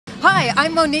Hi,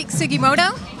 I'm Monique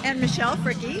Sugimoto. And Michele,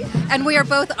 Fricke. And we are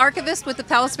both archivists with the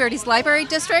Palos Verdes Library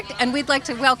District, and we'd like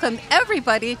to welcome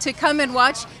everybody to come and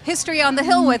watch History on the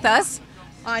Hill with us.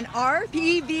 On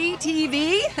RPV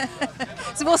TV.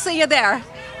 So we'll see you there.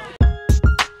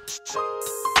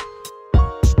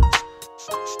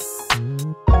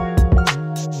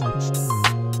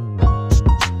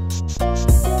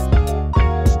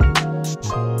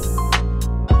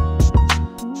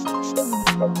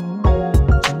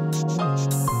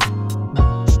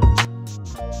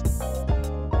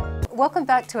 Welcome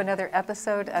back to another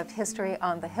episode of History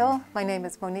on the Hill. My name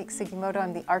is Monique Sugimoto.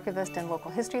 I'm the archivist and local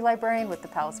history librarian with the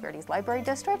Palos Verdes Library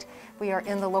District. We are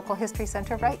in the local history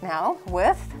center right now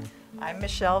with... I'm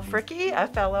Michele Fricke, a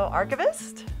fellow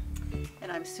archivist.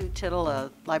 And I'm Sue Tittle, a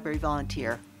library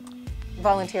volunteer.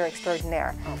 Volunteer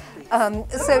extraordinaire. Oh,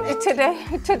 so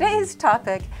today's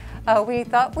topic, we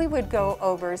thought we would go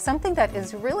over something that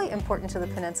is really important to the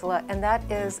peninsula, and that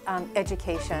is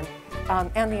education.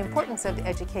 And the importance of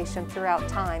education throughout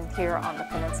time here on the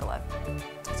peninsula.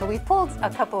 So we pulled a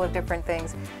couple of different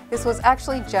things. This was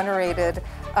actually generated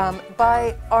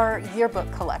by our yearbook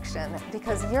collection,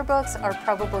 because yearbooks are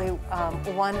probably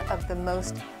one of the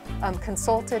most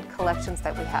consulted collections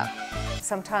that we have.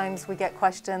 Sometimes we get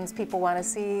questions, people want to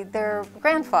see their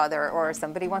grandfather, or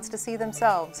somebody wants to see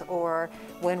themselves, or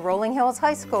when Rolling Hills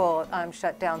High School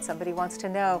shut down, somebody wants to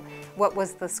know what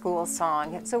was the school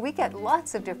song. So we get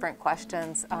lots of different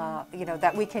questions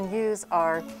that we can use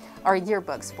our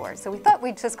yearbooks for. So we thought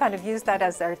we'd just kind of use that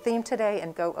as our theme today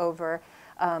and go over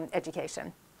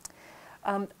education.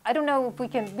 I don't know if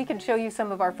we can show you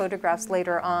some of our photographs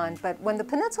later on, but when the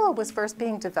peninsula was first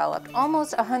being developed,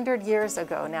 almost 100 years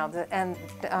ago now, and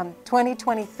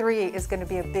 2023 is going to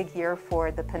be a big year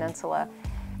for the peninsula,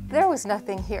 there was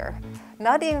nothing here.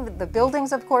 Not even the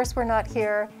buildings, of course, were not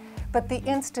here, but the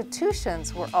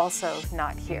institutions were also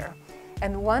not here.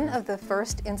 And one of the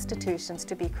first institutions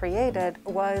to be created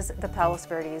was the Palos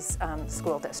Verdes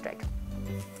School District.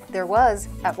 There was,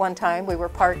 at one time, we were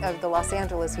part of the Los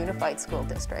Angeles Unified School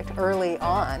District early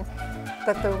on,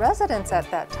 but the residents at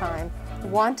that time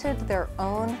wanted their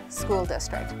own school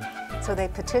district. So they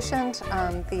petitioned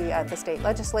the state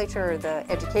legislature, the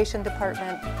education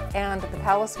department, and the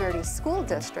Palos Verdes School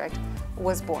District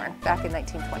was born back in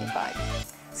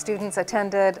 1925. Students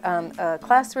attended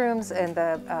classrooms in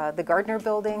the Gardner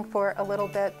building for a little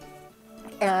bit,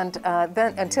 and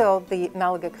then until the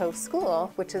Malaga Cove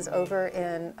School, which is over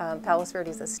in Palos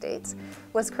Verdes Estates,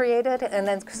 was created, and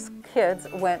then kids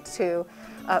went to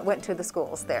the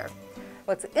schools there.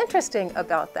 What's interesting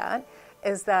about that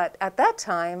is that at that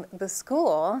time, the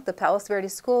school, the Palos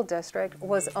Verdes School District,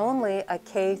 was only a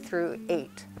K-8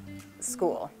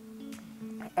 school.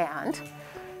 And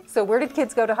so where did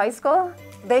kids go to high school?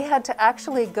 They had to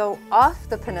actually go off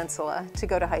the peninsula to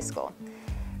go to high school.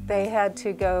 They had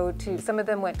to go to, some of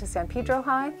them went to San Pedro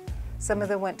High, some of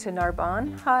them went to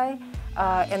Narbonne High,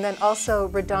 and then also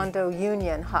Redondo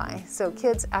Union High. So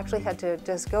kids actually had to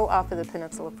just go off of the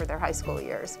peninsula for their high school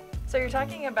years. So you're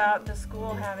talking about the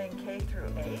school having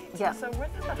K-8? Yeah. So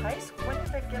when did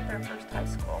they get their first high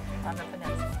school on the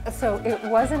peninsula? So it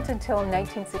wasn't until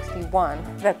 1961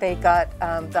 that they got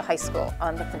the high school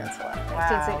on the peninsula.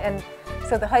 Wow. And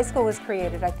so the high school was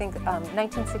created, I think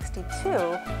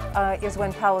 1962 is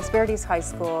when Palos Verdes High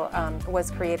School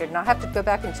was created. And I'll have to go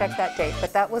back and check that date,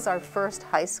 but that was our first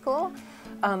high school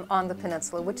on the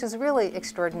peninsula, which is really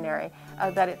extraordinary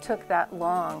that it took that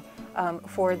long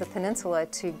for the peninsula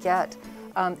to get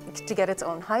its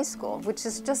own high school, which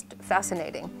is just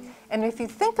fascinating. And if you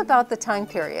think about the time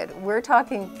period, we're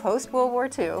talking post-World War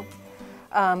II,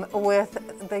 with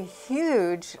the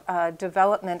huge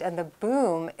development and the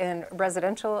boom in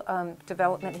residential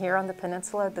development here on the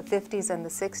peninsula, the 50s and the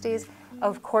 60s,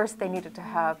 of course they needed to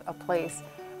have a place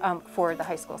for the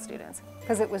high school students,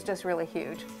 because it was just really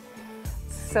huge.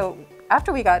 So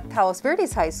after we got Palos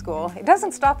Verdes High School, it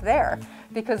doesn't stop there,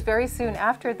 because very soon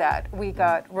after that we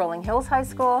got Rolling Hills High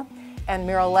School and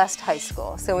Merrill Lest High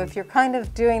School. So if you're kind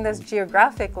of doing this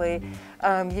geographically,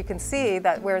 you can see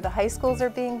that where the high schools are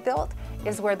being built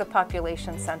is where the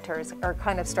population centers are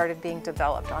kind of started being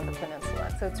developed on the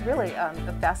peninsula. So it's really a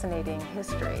fascinating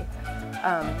history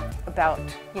about,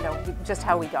 just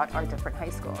how we got our different high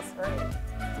schools. Right.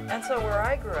 And so where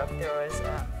I grew up, there was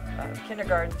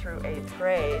kindergarten through 8th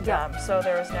grade. Yeah. So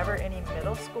there was never any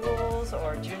middle schools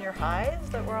or junior highs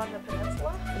that were on the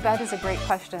peninsula? That is a great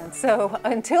question. So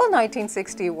until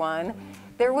 1961,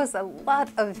 there was a lot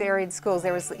of varied schools.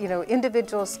 There was,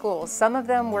 individual schools. Some of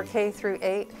them were K through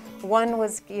 8. One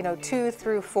was, 2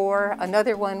 through 4.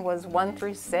 Another one was 1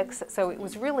 through 6. So it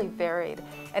was really varied.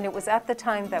 And it was at the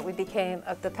time that we became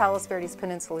the Palos Verdes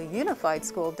Peninsula Unified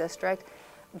School District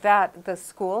that the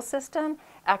school system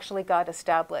actually got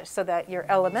established, so that your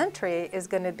elementary is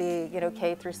going to be,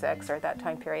 K through 6 or that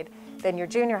time period. Then your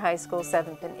junior high school,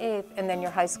 7th and 8th, and then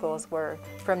your high schools were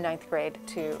from 9th grade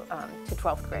to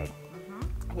 12th grade.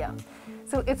 Yeah,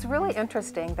 so it's really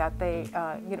interesting that they,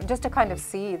 just to kind of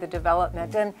see the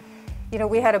development. And,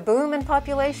 we had a boom in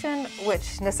population,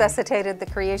 which necessitated the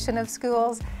creation of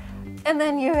schools. And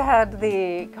then you had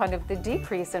the kind of the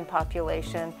decrease in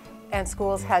population, and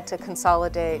schools had to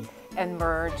consolidate and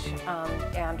merge.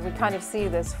 And we kind of see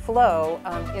this flow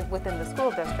within the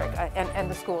school district and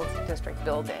the school district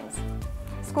buildings.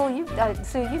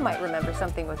 Sue, you might remember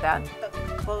something with that.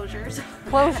 Closures.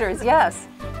 Closures, yes.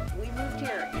 We moved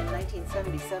here in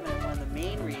 1977, and one of the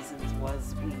main reasons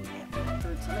was we had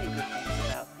heard so many good things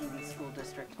about the school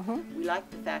district. We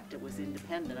liked the fact it was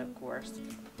independent, of course,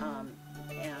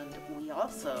 and we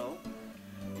also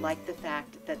liked the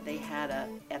fact that they had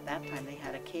at that time they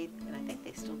had a K, and I think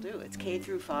they still do, it's K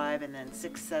through 5, and then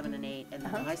 6, 7, and 8, and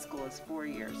then the high school is 4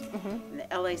 years. In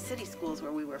the LA City schools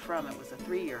where we were from, it was a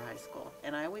 3-year high school,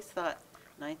 and I always thought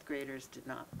 9th graders did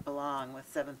not belong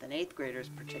with 7th and 8th graders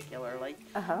particularly.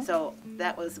 So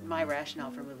that was my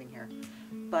rationale for moving here.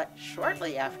 But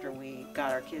shortly after we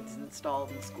got our kids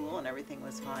installed in school and everything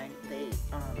was fine, they,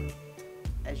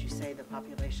 as you say, the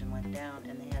population went down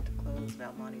and they had to close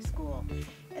Valmonte School.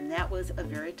 And that was a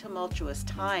very tumultuous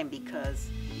time because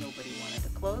nobody wanted to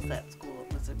close that school.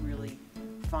 It was a really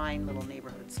fine little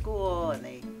neighborhood school, and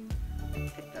they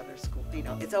picked other schools.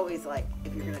 It's always like,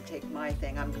 if you're going to take my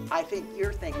thing, I think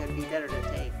your thing would be better to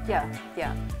take.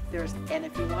 Yeah. And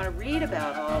if you want to read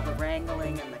about all the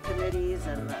wrangling and the committees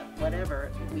and the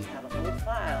whatever, we have a whole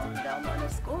file in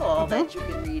Valmonte School that you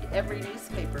can read every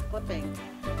newspaper clipping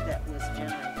that was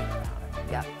generated about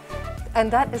it. Yeah.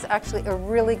 And that is actually a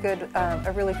really good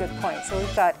point. So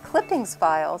we've got clippings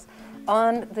files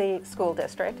on the school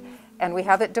district, and we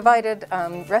have it divided,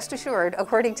 rest assured,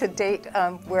 according to date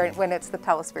when it's the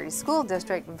Palos Verdes School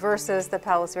District versus the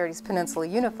Palos Verdes Peninsula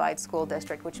Unified School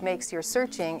District, which makes your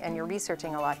searching and your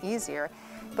researching a lot easier.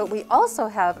 But we also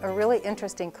have a really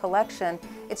interesting collection.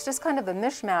 It's just kind of a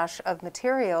mishmash of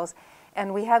materials,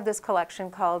 and we have this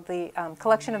collection called the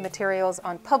Collection of Materials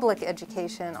on Public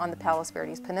Education on the Palos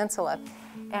Verdes Peninsula.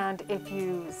 And if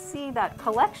you see that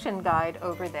collection guide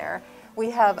over there, we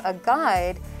have a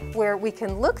guide where we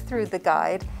can look through the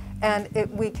guide and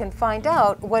we can find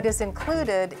out what is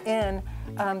included in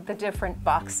the different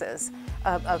boxes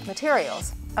of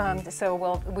materials.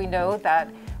 So we know that,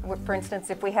 for instance,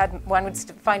 if we had wanted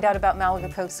to find out about Malaga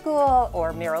Cove School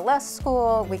or Miralles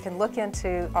School, we can look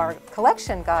into our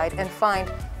collection guide and find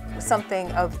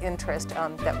something of interest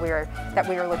that we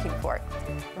are looking for.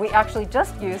 We actually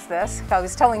just used this. I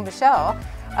was telling Michele,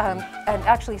 and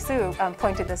actually Sue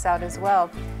pointed this out as well.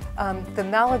 The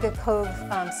Malaga Cove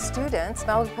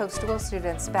Malaga Cove School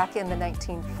students back in the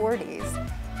 1940s,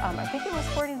 I think it was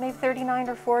 40, maybe 39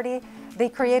 or 40, they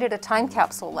created a time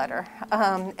capsule letter.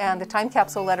 And the time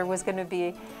capsule letter was going to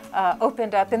be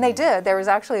opened up, and they did. There was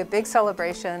actually a big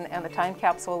celebration, and the time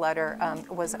capsule letter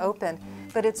was opened.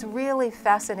 But it's really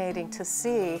fascinating to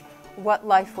see what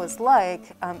life was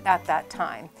like at that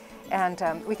time.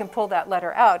 And we can pull that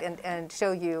letter out and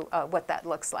show you what that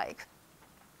looks like.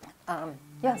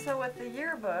 Yeah. So with the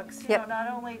yearbooks, Yep. not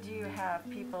only do you have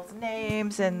people's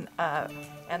names and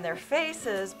their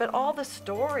faces, but all the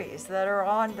stories that are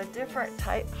on the different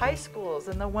high schools,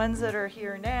 and the ones that are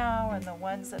here now and the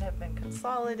ones that have been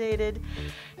consolidated.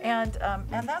 And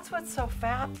that's what's so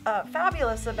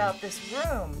fabulous about this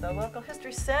room, the Local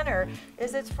History Center,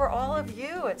 is it's for all of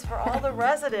you, it's for all the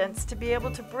residents to be able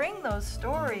to bring those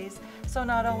stories. So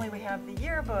not only we have the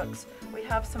yearbooks, we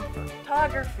have some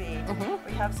photography,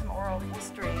 we have some oral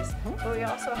histories, but we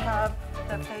also have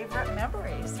the favorite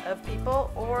memories of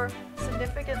people or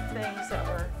significant things that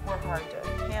were hard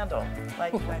to handle,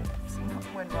 like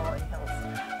when Rolling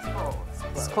Hills School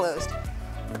was closed.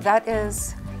 That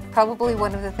is probably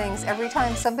one of the things, every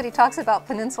time somebody talks about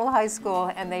Peninsula High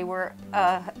School and they were,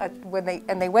 when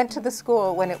they went to the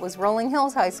school, when it was Rolling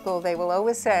Hills High School, they will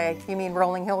always say, you mean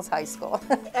Rolling Hills High School.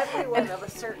 Everyone of a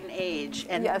certain age,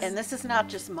 and, Yes. and this is not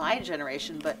just my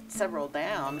generation, but several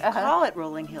down, call it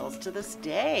Rolling Hills to this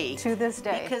day. To this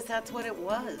day. Because that's what it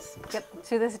was. Yep,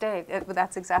 to this day.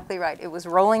 That's exactly right. It was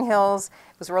Rolling Hills,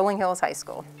 High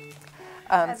School.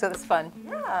 So that's fun.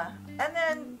 Yeah, and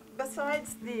then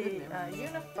besides the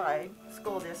unified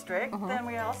school district, then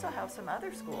we also have some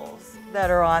other schools that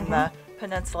are on the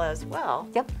peninsula as well.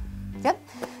 Yep, yep.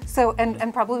 So,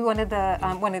 and probably one of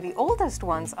the oldest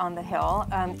ones on the hill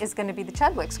is going to be the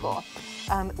Chadwick School,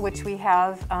 which we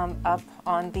have up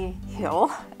on the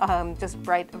hill, just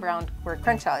right around where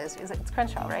Crenshaw is. It's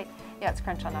Crenshaw, right? Yeah, it's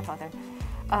Crenshaw, not Hawthorne.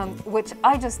 Which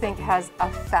I just think has a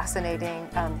fascinating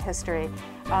history.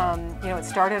 It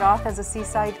started off as the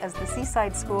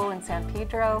seaside school in San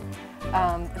Pedro.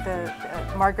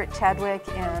 Margaret Chadwick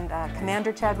and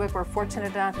Commander Chadwick were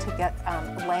fortunate enough to get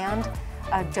land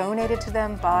donated to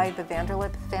them by the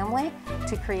Vanderlip family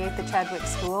to create the Chadwick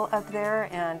School up there,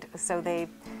 and so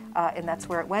and that's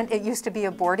where it went. It used to be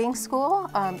a boarding school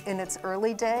in its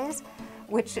early days,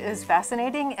 which is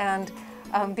fascinating, and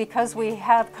because we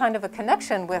have kind of a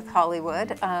connection with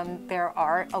Hollywood, there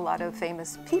are a lot of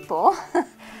famous people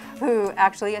who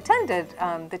actually attended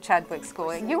the Chadwick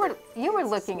School. You were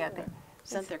looking at them.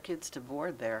 Sent their kids to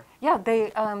board there. Yeah,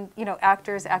 they,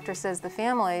 actors, actresses, the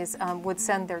families would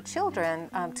send their children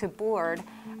to board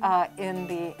in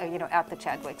the, at the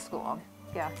Chadwick School.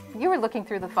 Yeah, you were looking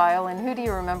through the file, and who do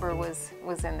you remember was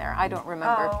in there? I don't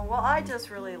remember. Oh, well, I just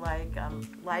really like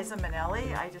Liza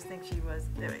Minnelli. I just think she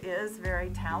is very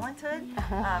talented.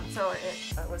 So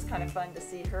it was kind of fun to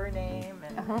see her name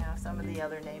and some of the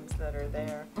other names that are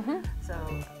there. So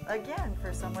again,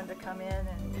 for someone to come in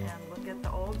and look at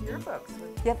the old yearbooks,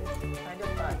 it's kind of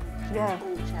fun. Yeah.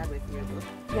 Old Chadwick yearbook.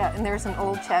 Yeah, and there's an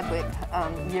old Chadwick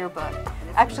yearbook.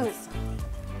 Actually.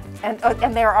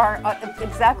 And there are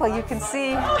exactly, you can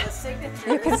see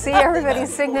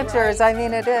everybody's signatures. I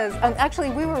mean, it is. Actually,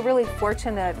 we were really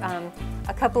fortunate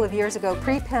a couple of years ago,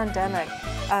 pre-pandemic.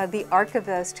 The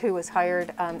archivist who was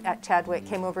hired at Chadwick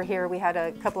came over here. We had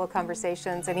a couple of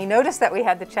conversations, and he noticed that we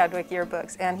had the Chadwick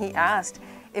yearbooks, and he asked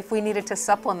if we needed to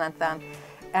supplement them.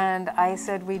 And I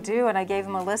said we do, and I gave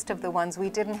him a list of the ones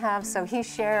we didn't have. So he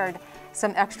shared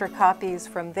some extra copies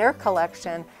from their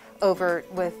collection over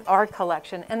with our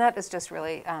collection, and that is just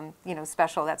really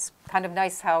special. That's kind of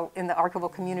nice how in the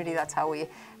archival community that's how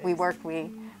we work.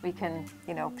 We can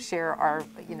share our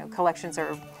collections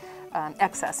or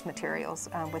excess materials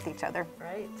with each other.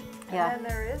 Right. Yeah. And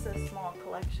there is a small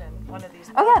collection, one of these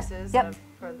Oh, boxes yeah. Yep.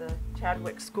 for the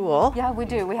Chadwick School. Yeah, we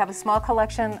do. We have a small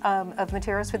collection of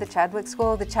materials for the Chadwick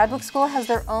School. The Chadwick School has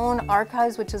their own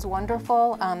archives, which is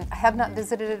wonderful. I have not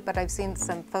visited it, but I've seen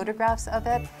some photographs of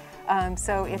it.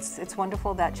 So it's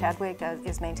wonderful that Chadwick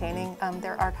is maintaining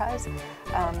their archives.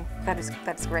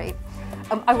 That's great.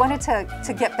 I wanted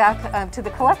to get back to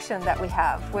the collection that we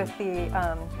have with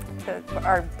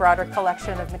our broader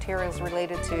collection of materials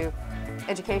related to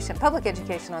education, public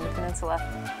education on the peninsula,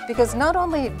 because not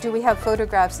only do we have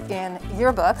photographs in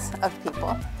yearbooks of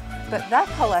people, but that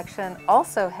collection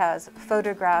also has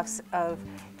photographs of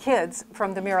kids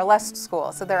from the Miralesque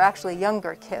School, so they're actually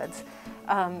younger kids.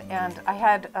 And I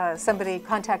had somebody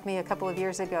contact me a couple of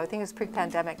years ago, I think it was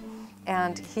pre-pandemic,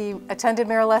 and he attended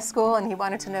Miralesque School, and he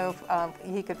wanted to know if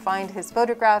he could find his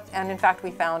photograph, and in fact we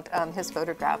found his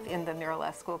photograph in the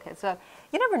Miralesque School kids. So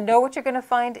you never know what you're going to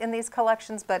find in these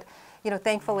collections, but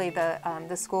thankfully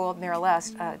the school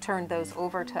Miralesque turned those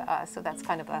over to us, so that's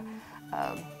kind of a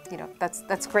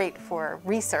that's great for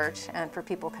research and for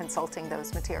people consulting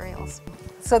those materials.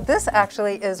 So this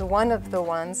actually is one of the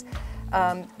ones.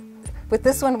 With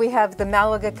this one we have the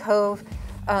Malaga Cove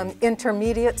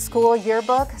Intermediate School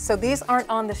Yearbook. So these aren't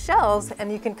on the shelves, and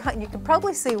you can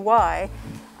probably see why,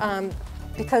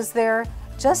 because they're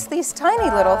just these tiny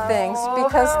little things.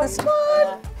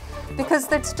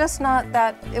 Because it's just not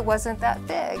that, it wasn't that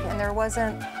big, and there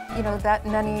wasn't that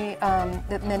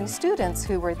many students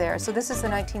who were there. So this is the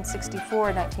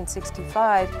 1964,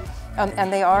 1965,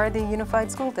 and they are the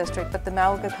Unified School District, but the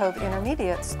Malaga Cove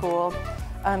Intermediate School.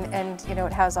 And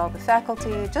it has all the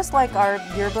faculty, just like our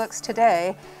yearbooks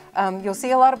today. You'll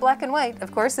see a lot of black and white,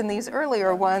 of course, in these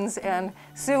earlier ones. And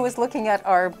Sue was looking at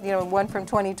our, one from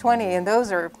 2020, and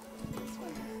those are.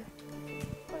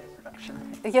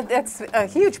 Yeah, that's a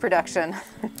huge production.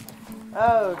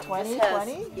 Oh,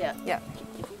 2020? Yeah. Yeah.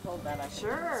 If you hold that, I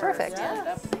Sure. Perfect. stand it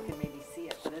up, and you can maybe see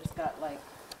it, but it's got like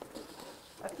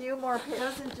A few more, It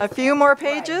doesn't just a few more right,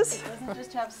 pages? It doesn't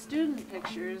just have student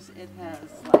pictures, it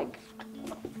has like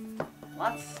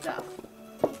lots of stuff.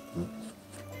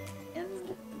 And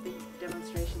the big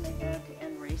demonstration they had to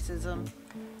end racism.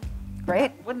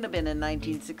 Great. Wouldn't have been in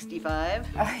 1965.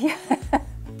 Yeah.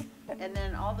 And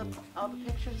then all the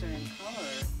pictures are in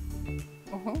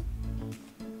color.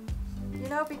 You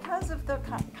know, because of the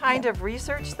kind of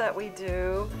research that we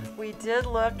do, we did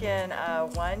look in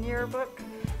one yearbook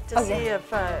to see if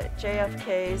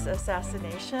JFK's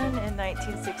assassination in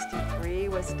 1963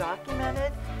 was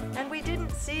documented, and we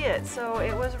didn't see it. So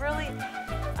it was really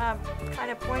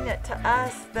kind of poignant to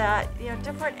us that, you know,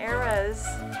 different eras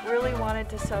really wanted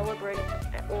to celebrate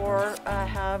or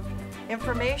have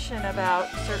information about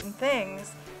certain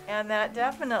things, and that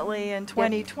definitely in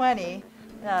 2020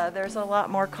 there's a lot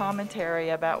more commentary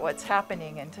about what's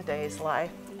happening in today's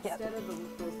life. Instead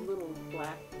of those little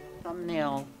black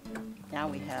thumbnail, now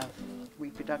we have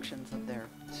reproductions of their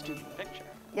student picture.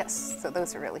 Yes, so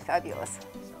those are really fabulous.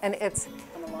 And it's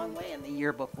Come a long way in the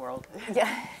yearbook world.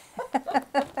 yeah.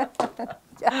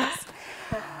 Yes.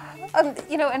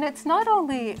 You know, and it's not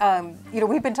only, you know,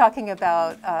 we've been talking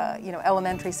about, you know,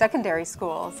 elementary, secondary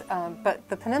schools, but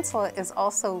the peninsula is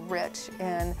also rich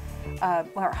in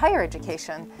our higher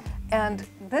education. And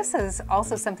this is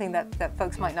also something that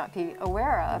folks might not be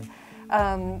aware of.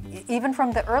 Even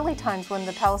from the early times when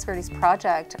the Palos Verdes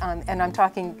project, and I'm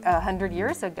talking 100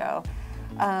 years ago,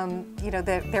 you know,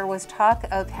 there was talk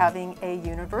of having a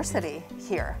university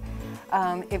here.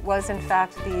 It was, in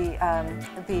fact,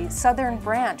 the southern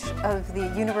branch of the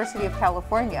University of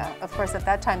California. Of course, at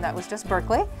that time, that was just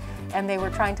Berkeley, and they were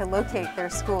trying to locate their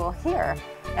school here.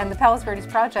 And the Palos Verdes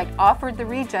project offered the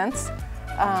regents,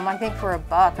 I think for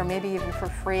 $1 or maybe even for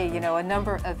free, you know, a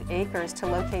number of acres to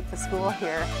locate the school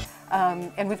here.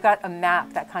 And we've got a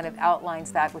map that kind of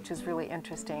outlines that, which is really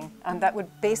interesting. That would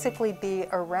basically be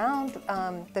around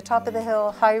the top of the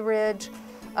hill, High Ridge,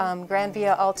 Grand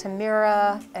Via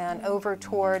Altamira, and over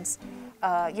towards,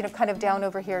 you know, kind of down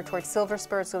over here towards Silver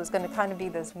Spur. So it was going to kind of be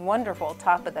this wonderful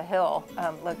top of the hill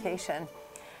location.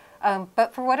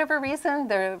 But for whatever reason,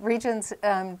 the regents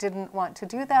didn't want to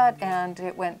do that, and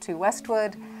it went to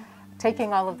Westwood,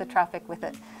 taking all of the traffic with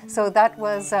it. So that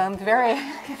was very,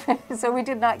 so we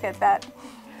did not get that.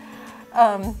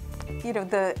 You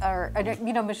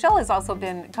know, Michele has also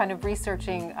been kind of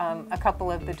researching a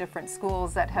couple of the different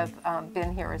schools that have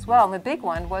been here as well. And the big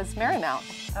one was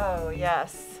Marymount. Oh,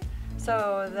 yes.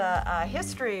 So the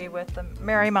history with the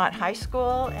Marymount High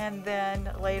School and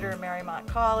then later Marymount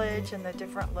College and the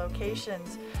different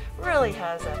locations really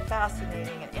has a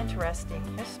fascinating and interesting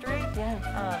history. Yeah.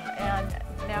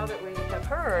 And now that we have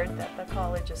heard that the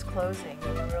college is closing,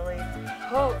 we really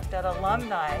hope that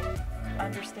alumni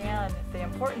understand the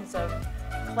importance of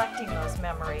collecting those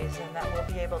memories and that we'll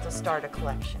be able to start a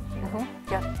collection here.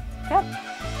 Yep.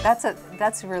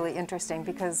 That's really interesting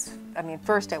because, I mean,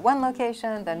 first at one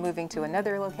location, then moving to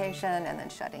another location, and then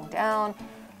shutting down.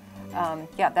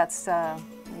 Yeah, that's,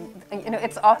 you know,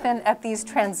 it's often at these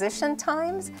transition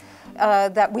times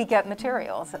that we get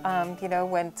materials. You know,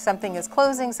 when something is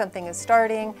closing, something is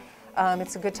starting,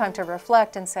 it's a good time to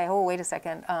reflect and say, oh, wait a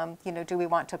second, you know, do we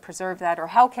want to preserve that, or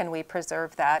how can we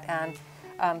preserve that?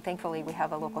 And thankfully, we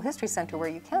have a local history center where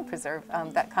you can preserve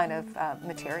that kind of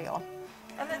material.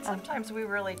 And then sometimes we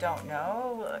really don't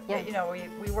know. Yeah. You know,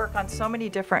 we work on so many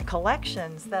different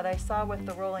collections that I saw with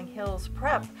the Rolling Hills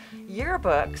Prep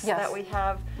yearbooks that we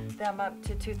have them up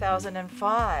to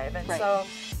 2005. And so,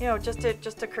 you know, it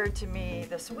just occurred to me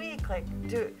this week, like,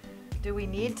 do we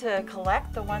need to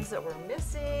collect the ones that we're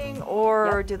missing,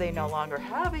 or do they no longer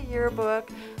have a yearbook?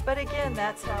 But again,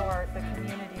 that's how the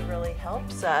community really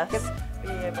helps us be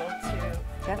able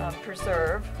to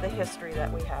preserve the history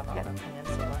that we have on the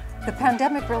peninsula. The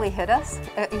pandemic really hit us,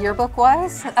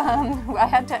 yearbook-wise. I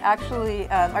had to actually,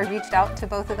 I reached out to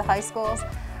both of the high schools,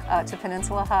 to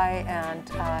Peninsula High and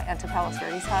to Palos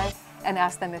Verdes High, and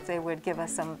asked them if they would give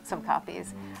us some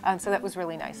copies. So that was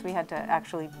really nice. We had to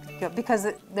actually go, because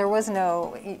there was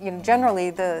no, you know, generally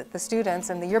the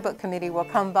students and the yearbook committee will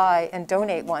come by and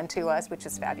donate one to us, which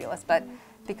is fabulous, but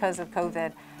because of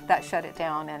COVID, that shut it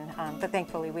down, and but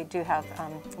thankfully we do have,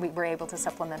 we were able to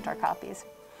supplement our copies.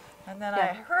 And then I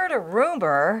heard a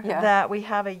rumor that we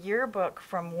have a yearbook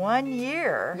from 1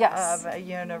 year of a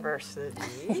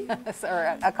university. Yes,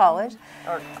 or a college.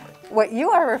 What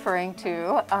you are referring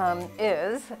to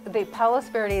is the Palos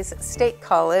Verdes State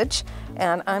College,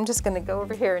 and I'm just going to go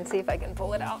over here and see if I can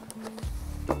pull it out.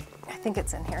 I think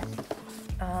it's in here.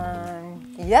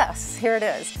 Yes, here it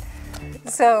is.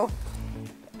 So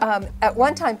At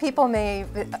one time, people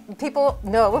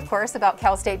know, of course, about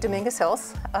Cal State Dominguez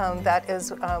Hills. That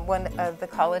is one of the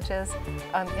colleges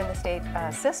in the state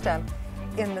system.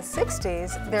 In the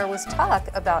 60s, there was talk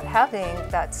about having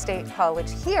that state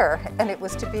college here, and it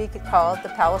was to be called the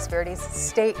Palos Verdes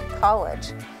State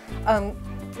College,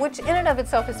 which in and of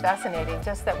itself is fascinating,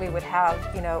 just that we would have,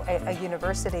 you know, a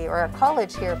university or a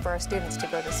college here for our students to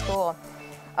go to school.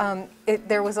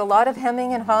 There was a lot of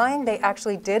hemming and hawing. They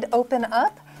actually did open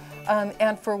up.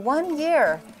 And for 1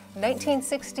 year,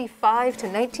 1965 to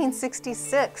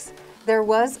 1966, there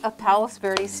was a Palos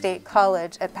Verdes State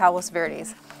College at Palos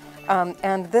Verdes.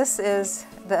 And this is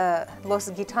the Los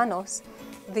Gitanos,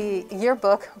 the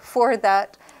yearbook for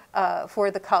that,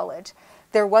 for the college.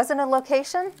 There wasn't a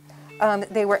location.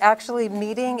 They were actually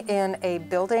meeting in a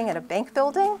building, in a bank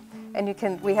building.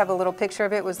 And we have a little picture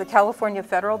of it. It was the California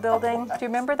Federal Building. Do you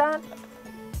remember that?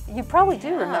 You probably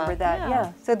do remember that,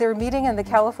 yeah. So they were meeting in the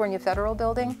California Federal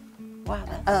Building. Wow,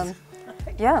 that's...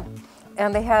 yeah.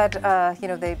 And they had, you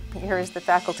know, here's the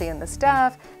faculty and the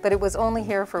staff, but it was only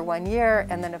here for 1 year.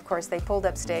 And then, of course, they pulled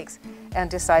up stakes and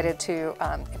decided to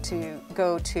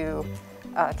go to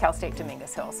Cal State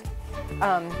Dominguez Hills.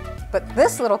 But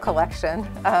this little collection,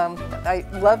 I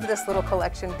love this little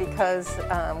collection because,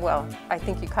 well, I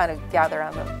think you kind of gather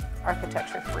I'm an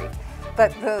architecture freak.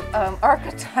 But the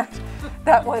architect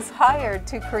that was hired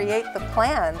to create the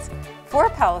plans for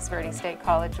Palos Verdes State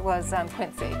College was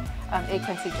Quincy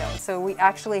Jones. So we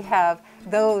actually have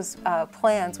those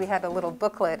plans. We had a little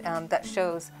booklet that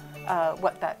shows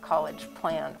what that college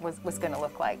plan was going to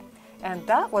look like. And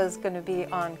that was going to be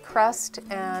on Crest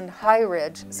and High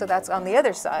Ridge, so that's on the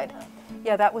other side.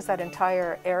 Yeah, that was that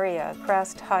entire area,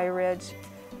 Crest, High Ridge,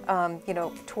 you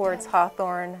know, towards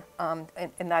Hawthorne,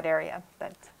 in that area.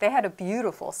 But they had a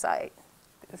beautiful site.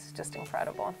 It's just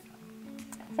incredible.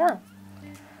 Yeah.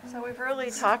 So we've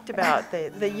really talked about the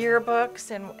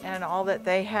yearbooks and all that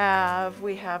they have.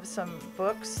 We have some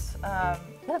books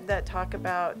that talk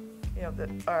about, you know,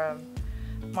 the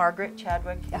Margaret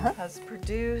Chadwick has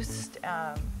produced.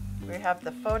 We have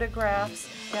the photographs,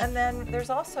 and then there's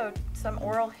also some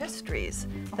oral histories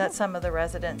that some of the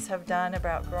residents have done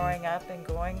about growing up and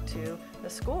going to the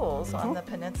schools on the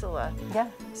peninsula. Yeah.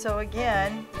 So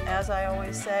again, as I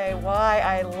always say, why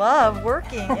I love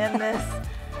working in this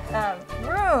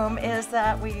room is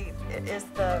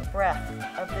the breadth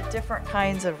of the different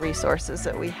kinds of resources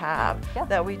that we have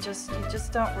that you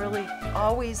just don't really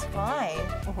always find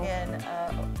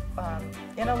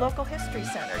in a local history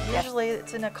center. Usually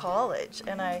it's in a college,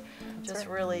 and I just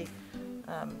really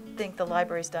think the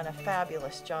library's done a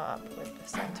fabulous job with the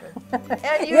center.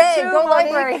 And you Yay, too, go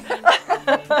Monique. library!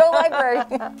 Go library!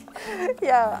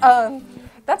 Yeah.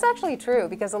 That's actually true,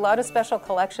 because a lot of special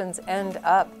collections end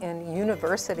up in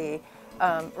university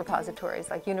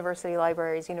repositories, like university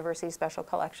libraries, university special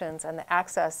collections, and the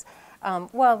access,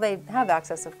 well, they have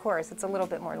access, of course. It's a little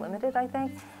bit more limited, I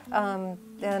think,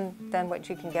 than what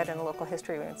you can get in a local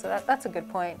history room. So that's a good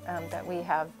point, that we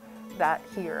have that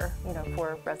here, you know,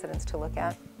 for residents to look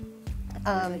at.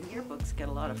 The yearbooks get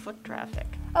a lot of foot traffic.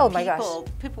 Oh my gosh.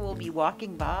 People will be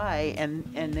walking by and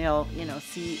they'll, you know,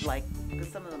 see, like, because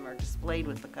some of them are displayed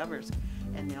with the covers,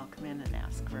 and they'll come in and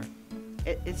ask for it.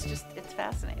 It's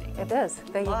fascinating. It is.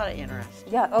 A lot of interest.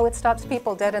 Yeah. Oh, it stops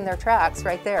people dead in their tracks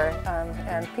right there,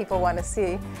 and people want to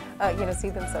see, you know, see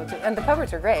them so too. And the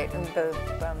covers are great, and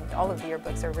all of the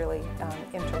yearbooks are really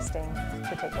interesting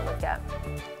to take a look at.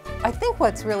 I think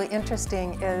what's really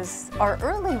interesting is our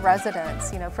early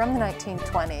residents, you know, from the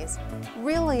 1920s,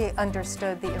 really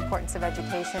understood the importance of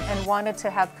education and wanted to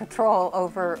have control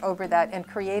over that, and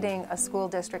creating a school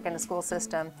district and a school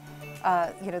system,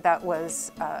 you know, that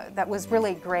was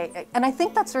really great. And I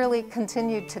think that's really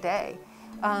continued today.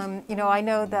 You know, I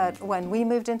know that when we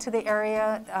moved into the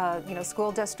area, you know,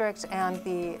 school district and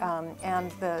the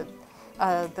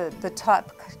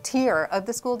top tier of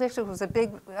the school district was a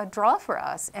big draw for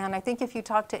us. And I think if you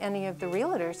talk to any of the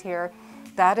realtors here,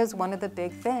 that is one of the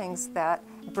big things that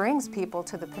brings people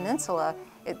to the peninsula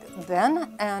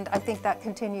then, and I think that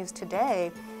continues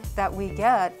today, that we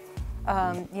get,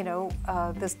 you know,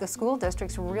 the school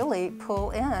districts really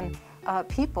pull in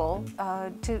people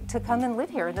to come and live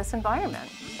here in this environment.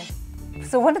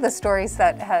 So one of the stories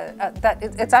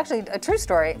it's actually a true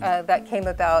story that came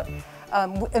about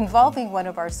involving one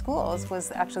of our schools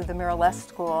was actually the Miralles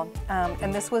School,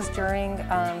 and this was during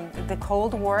the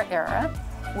Cold War era,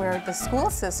 where the school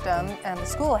system and the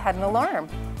school had an alarm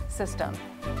system,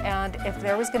 and if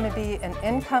there was going to be an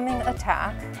incoming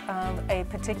attack, a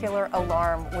particular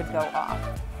alarm would go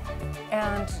off.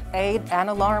 And an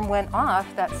alarm went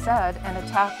off that said an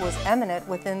attack was imminent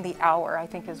within the hour, I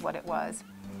think is what it was.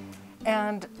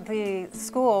 And the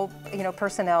school,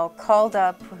 personnel called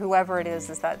up whoever it is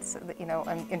that's,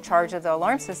 in charge of the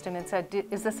alarm system and said,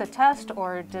 is this a test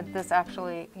or did this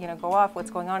actually, go off?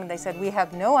 What's going on? And they said, we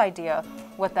have no idea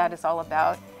what that is all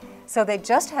about. So they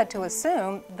just had to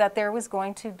assume that there was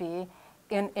going to be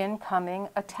an incoming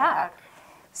attack.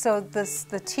 So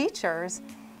the teachers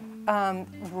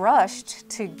rushed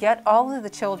to get all of the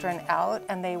children out,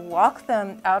 and they walked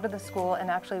them out of the school and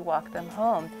actually walked them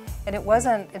home. And it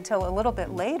wasn't until a little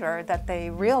bit later that they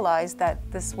realized that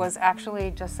this was actually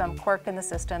just some quirk in the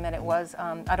system, and it was,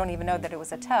 I don't even know that it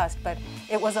was a test, but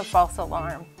it was a false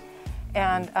alarm.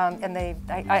 And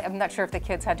I'm not sure if the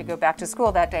kids had to go back to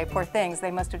school that day, poor things.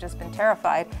 They must have just been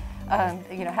terrified,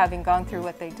 having gone through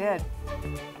what they did.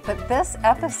 But this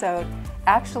episode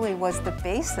actually was the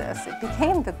basis, it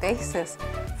became the basis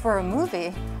for a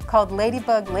movie called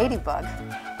Ladybug, Ladybug.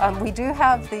 We do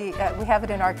have we have it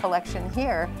in our collection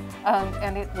here,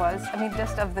 and it was,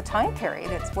 just of the time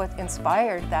period, it's what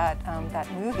inspired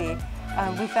that movie.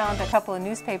 We found a couple of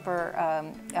newspaper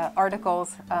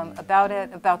articles about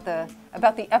it, about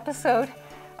the episode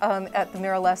at the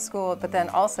Michele School, but then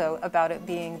also about it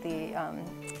being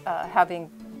having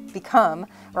become,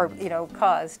 or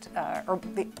caused, or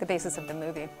the basis of the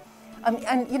movie.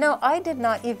 I did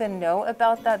not even know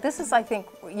about that. This is, I think,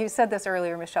 you said this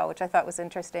earlier, Michele, which I thought was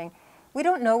interesting. We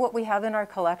don't know what we have in our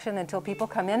collection until people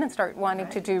come in and start wanting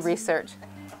to do research.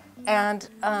 And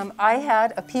I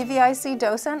had a PVIC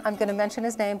docent, I'm going to mention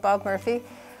his name, Bob Murphy,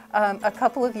 a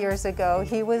couple of years ago.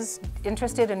 He was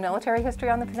interested in military history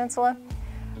on the peninsula,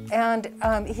 and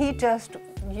he just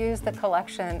used the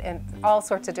collection in all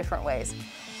sorts of different ways.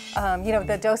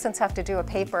 The docents have to do a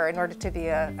paper in order to be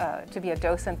a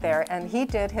docent there, and he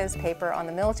did his paper on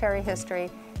the military history.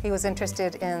 He was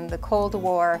interested in the Cold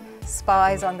War,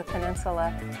 spies on the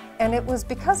peninsula, and it was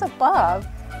because of Bob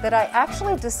that I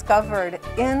actually discovered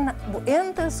in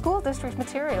the school district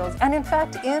materials, and in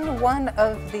fact in one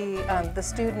of the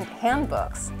student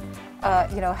handbooks,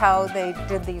 how they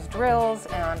did these drills,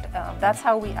 and that's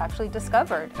how we actually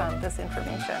discovered this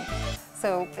information.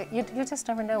 So you just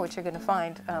never know what you're going to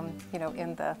find,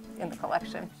 in the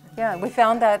collection. Yeah, we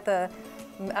found that the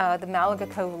Malaga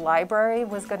Cove Library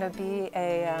was going to be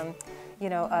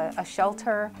a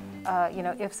shelter,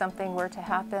 if something were to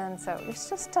happen. So it's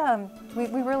just, we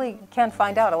really can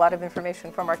find out a lot of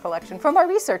information from our collection, from our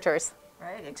researchers.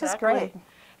 Right, exactly. Which is great.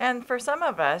 And for some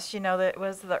of us, that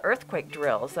was the earthquake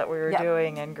drills that we were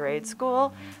doing in grade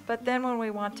school. But then when we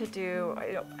want to do,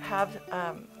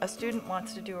 a student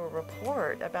wants to do a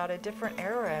report about a different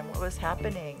era and what was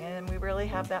happening, and we really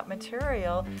have that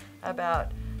material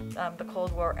about the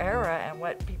Cold War era and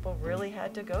what people really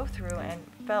had to go through and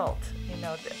felt.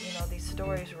 These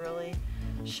stories really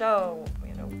show,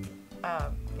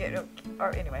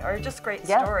 are just great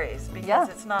stories, because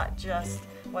it's not just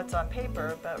what's on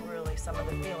paper, but really some of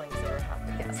the feelings that are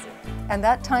happening. Yes. And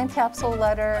that time capsule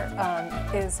letter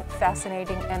is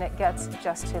fascinating, and it gets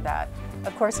just to that.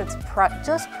 Of course, it's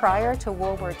just prior to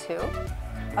World War II.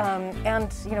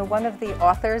 And one of the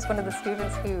authors, one of the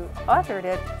students who authored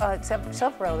it,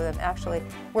 several of them actually,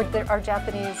 were our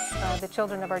Japanese, the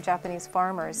children of our Japanese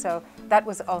farmers. So that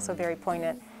was also very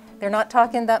poignant. They're not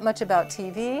talking that much about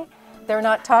TV. They're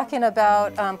not talking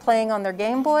about playing on their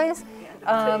Game Boys.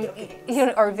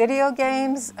 Or video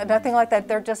games, nothing like that.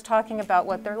 They're just talking about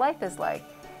what their life is like.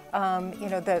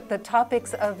 The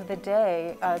topics of the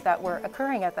day that were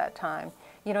occurring at that time.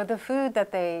 The food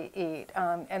that they eat,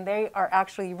 and they are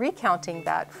actually recounting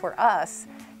that for us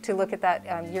to look at that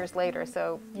years later.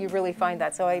 So you really find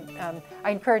that. So I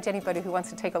encourage anybody who wants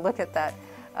to take a look at that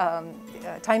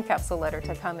time capsule letter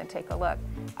to come and take a look.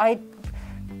 I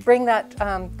bring that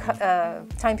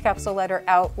time capsule letter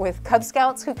out with Cub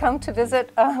Scouts who come to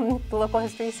visit the local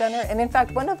history center. And in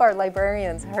fact, one of our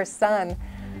librarians, her son,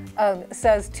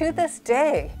 says to this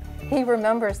day, he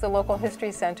remembers the local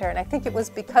history center, and I think it was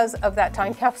because of that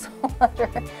time capsule letter,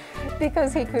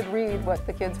 because he could read what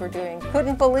the kids were doing.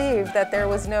 Couldn't believe that there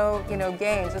was no,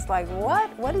 games. Just like,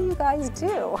 what do you guys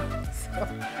do? So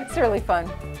it's really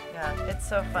fun. Yeah, it's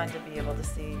so fun to be able to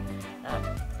see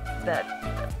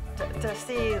to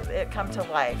see it come to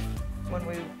life when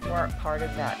we weren't part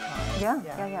of that time.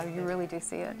 Yeah, you really do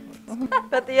see it.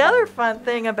 But the other fun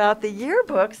thing about the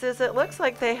yearbooks is it looks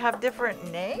like they have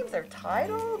different names. They're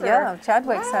titled.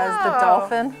 Chadwick says the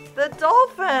Dolphin. The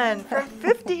Dolphin from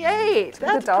 58.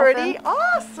 That's pretty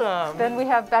awesome. Then we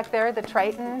have back there the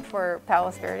Triton for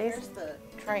Palos Verdes. Here's the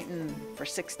Triton for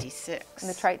 66. And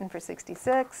the Triton for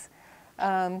 66.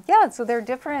 Yeah, so they're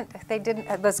different. They didn't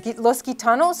Los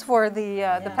Gitanos for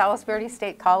the Palos Verdes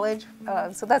State College.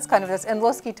 So that's kind of this, and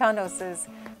Los Gitanos is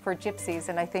for gypsies,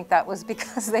 and I think that was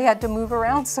because they had to move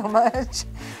around so much.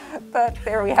 But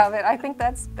there we have it. I think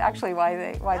that's actually why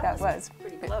that was.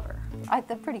 Pretty clever.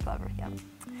 Pretty clever, yeah.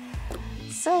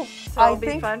 So it'll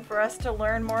be fun for us to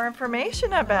learn more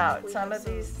information about some of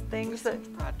these things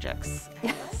that projects.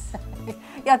 Yes.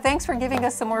 Yeah, thanks for giving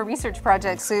us some more research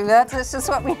projects, Sue. That's just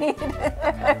what we needed.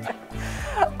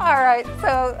 All right,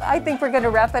 so I think we're going to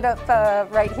wrap it up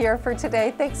right here for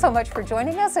today. Thanks so much for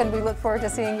joining us, and we look forward to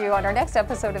seeing you on our next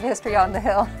episode of History on the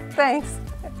Hill. Thanks.